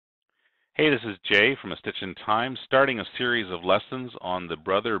Hey, this is Jay from A Stitch in Time, starting a series of lessons on the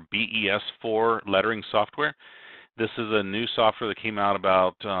Brother BES4 lettering software. This is a new software that came out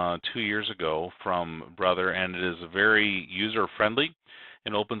about 2 years ago from Brother, and it is very user-friendly.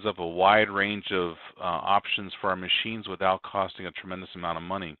 It opens up a wide range of options for our machines without costing a tremendous amount of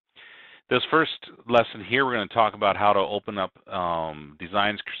money. This first lesson here, we're going to talk about how to open up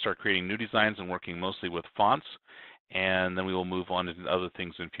designs, start creating new designs and working mostly with fonts, and then we will move on to other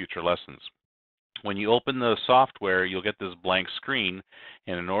things in future lessons. When you open the software, you'll get this blank screen,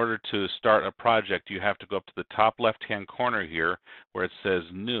 and in order to start a project, you have to go up to the top left-hand corner here where it says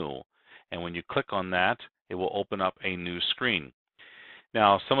New, and when you click on that, it will open up a new screen.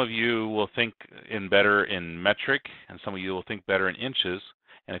 Now, some of you will think better in metric, and some of you will think better in inches.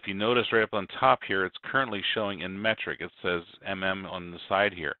 And if you notice right up on top here, it's currently showing in metric. It says mm on the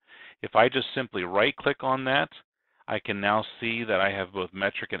side here. If I just simply right-click on that, I can now see that I have both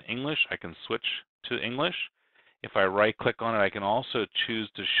metric and English. I can switch to English. If I right-click on it, I can also choose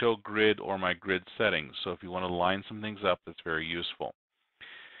to show grid or my grid settings. So if you want to line some things up, that's very useful.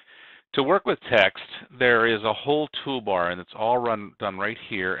 To work with text, there is a whole toolbar, and it's all done right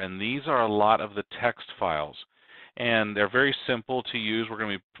here. And these are a lot of the text files. And they're very simple to use. We're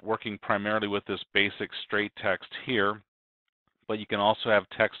going to be working primarily with this basic straight text here. But you can also have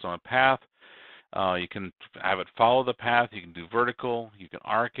text on a path. You can have it follow the path. You can do vertical. You can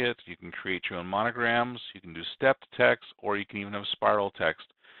arc it. You can create your own monograms. You can do stepped text, or you can even have spiral text,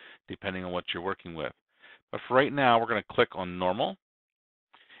 depending on what you're working with. But for right now, we're going to click on normal.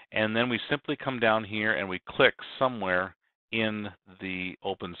 And then we simply come down here and we click somewhere in the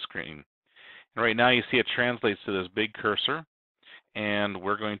open screen. And right now you see it translates to this big cursor, and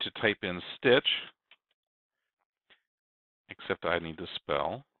we're going to type in stitch, except I need to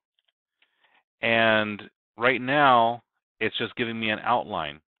spell. And right now it's just giving me an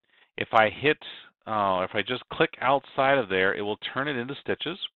outline. If I just click outside of there, it will turn it into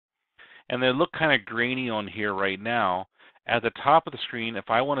stitches. And they look kind of grainy on here right now. At the top of the screen, if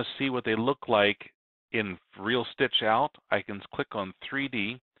I want to see what they look like in real stitch out, I can click on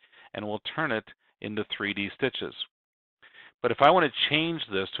 3D and we'll turn it into 3D stitches. But if I want to change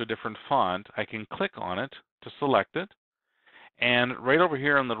this to a different font, I can click on it to select it. And right over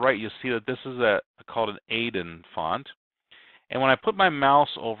here on the right, you see that this is called an Aiden font. And when I put my mouse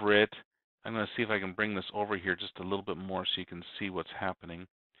over it, I'm going to see if I can bring this over here just a little bit more so you can see what's happening.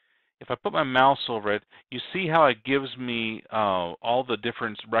 If I put my mouse over it, you see how it gives me all the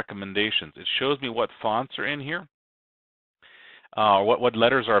different recommendations. It shows me what fonts are in here, what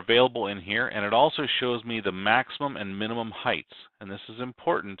letters are available in here, and it also shows me the maximum and minimum heights. And this is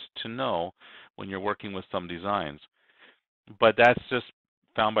important to know when you're working with some designs. But that's just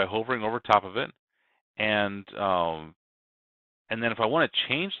found by hovering over top of it. And then if I want to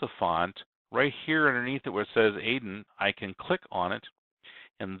change the font, right here underneath it where it says Aiden, I can click on it.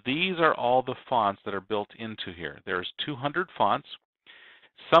 And these are all the fonts that are built into here. There's 200 fonts.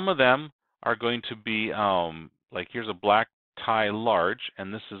 Some of them are going to be, like here's a black tie large,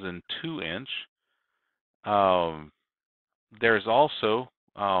 and this is in 2-inch. There's also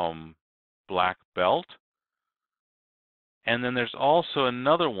black belt. And then there's also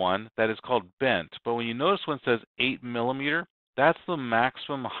another one that is called bent. But when you notice when it says 8 millimeter, that's the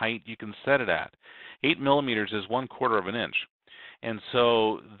maximum height you can set it at. 8 millimeters is 1/4 of an inch. And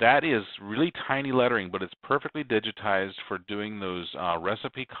so that is really tiny lettering, but it's perfectly digitized for doing those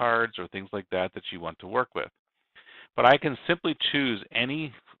recipe cards or things like that that you want to work with. But I can simply choose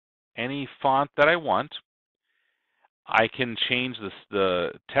any font that I want. I can change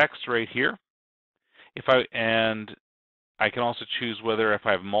the text right here. And I can also choose whether if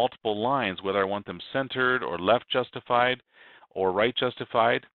I have multiple lines, whether I want them centered or left justified or right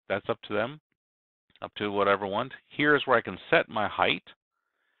justified. That's up to them. Up to whatever I want. Here's where I can set my height.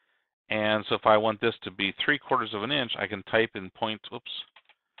 And so if I want this to be 3/4 of an inch, I can type in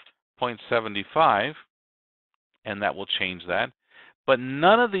 0.75, and that will change that. But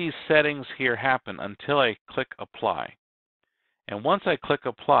none of these settings here happen until I click apply. And once I click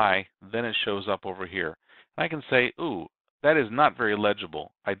apply, then it shows up over here. And I can say, ooh, that is not very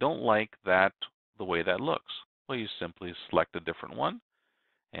legible. I don't like that the way that looks. Well, you simply select a different one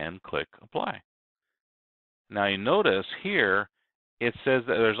and click apply. Now you notice here, it says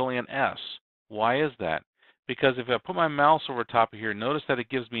that there's only an S. Why is that? Because if I put my mouse over top of here, notice that it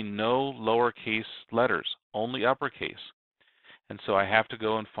gives me no lowercase letters, only uppercase. And so I have to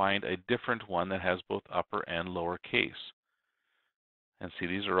go and find a different one that has both upper and lowercase. And see,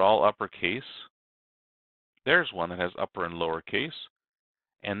 these are all uppercase. There's one that has upper and lowercase.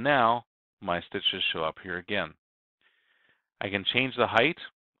 And now my stitches show up here again. I can change the height.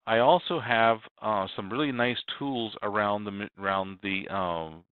 I also have some really nice tools around the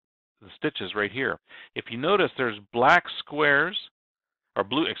stitches right here. If you notice, there's black squares, or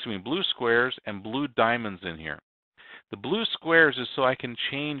blue squares and blue diamonds in here. The blue squares is so I can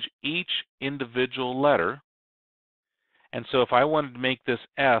change each individual letter. And so if I wanted to make this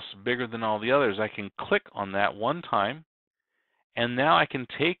S bigger than all the others, I can click on that one time, and now I can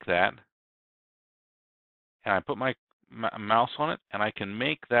take that, and I put my mouse on it, and I can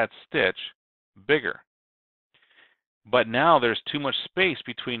make that stitch bigger. But now there's too much space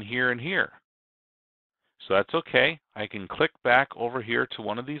between here and here. So that's okay. I can click back over here to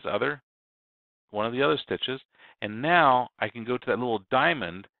one of the other stitches, and now I can go to that little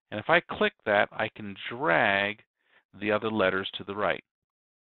diamond, and if I click that, I can drag the other letters to the right.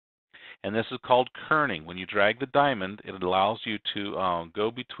 And this is called kerning. When you drag the diamond, it allows you to go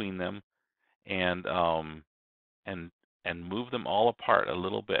between them and move them all apart a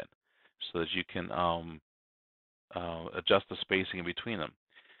little bit, so that you can adjust the spacing in between them.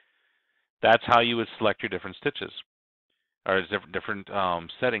 That's how you would select your different stitches, or different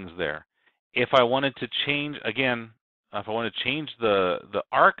settings there. If I wanted to change, again, if I want to change the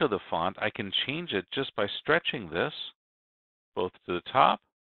arc of the font, I can change it just by stretching this both to the top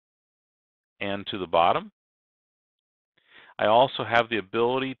and to the bottom. I also have the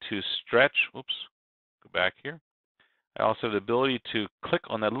ability to stretch, oops, go back here. I also have the ability to click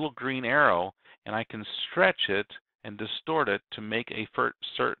on that little green arrow, and I can stretch it and distort it to make it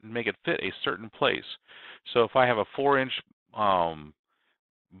fit a certain place. So if I have a 4-inch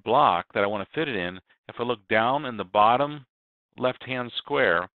block that I want to fit it in, if I look down in the bottom left-hand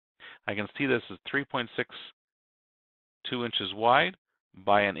square, I can see this is 3.62 inches wide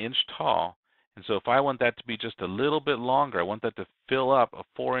by 1 inch tall. And so if I want that to be just a little bit longer, I want that to fill up a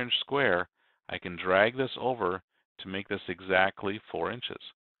 4-inch square, I can drag this over to make this exactly 4 inches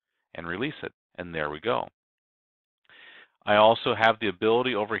and release it, and there we go. I also have the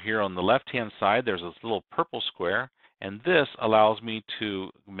ability over here on the left-hand side, there's this little purple square, and this allows me to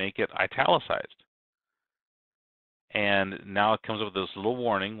make it italicized. And now it comes up with this little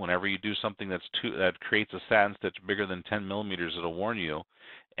warning. Whenever you do something that creates a satin stitch bigger than 10 millimeters, it'll warn you.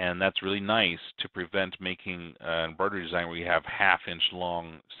 And that's really nice to prevent making an embroidery design where you have half-inch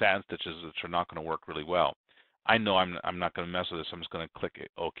long satin stitches, which are not going to work really well. I know I'm not going to mess with this. I'm just going to click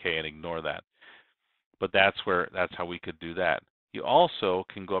OK and ignore that. But that's how we could do that. You also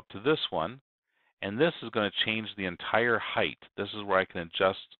can go up to this one, and this is going to change the entire height. This is where I can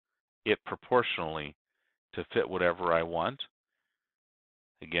adjust it proportionally to fit whatever I want.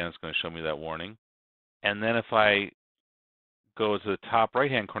 Again, it's going to show me that warning. And then if I go to the top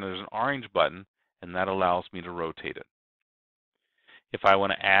right-hand corner, there's an orange button, and that allows me to rotate it. If I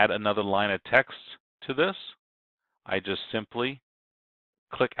want to add another line of text to this, I just simply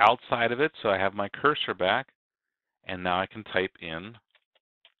click outside of it so I have my cursor back, and now I can type in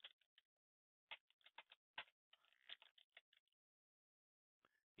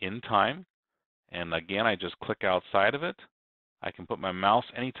time. And again, I just click outside of it. I can put my mouse,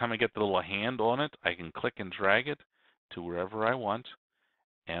 anytime I get the little hand on it, I can click and drag it to wherever I want,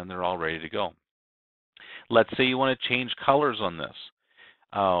 and they're all ready to go. Let's say you want to change colors on this.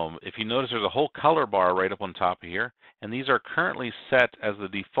 If you notice, there's a whole color bar right up on top of here, and these are currently set as the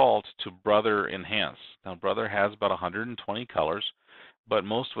default to Brother Enhance. Now, Brother has about 120 colors, but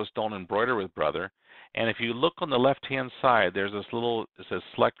most of us don't embroider with Brother. And if you look on the left-hand side, there's this little, it says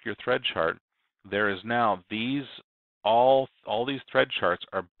Select Your Thread Chart. There is now all these thread charts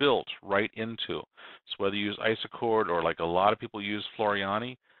are built right into. So whether you use Isacord or like a lot of people use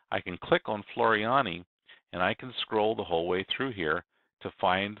Floriani, I can click on Floriani, and I can scroll the whole way through here to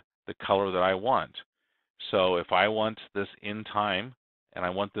find the color that I want. So if I want this in time and I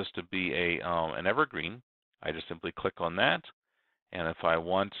want this to be an evergreen, I just simply click on that. And if I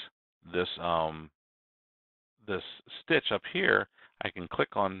want this this stitch up here, I can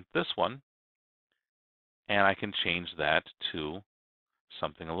click on this one, and I can change that to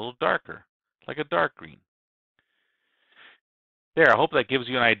something a little darker, like a dark green. There, I hope that gives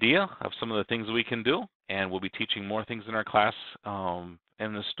you an idea of some of the things we can do, and we'll be teaching more things in our class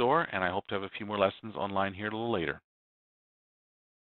in the store, and I hope to have a few more lessons online here a little later.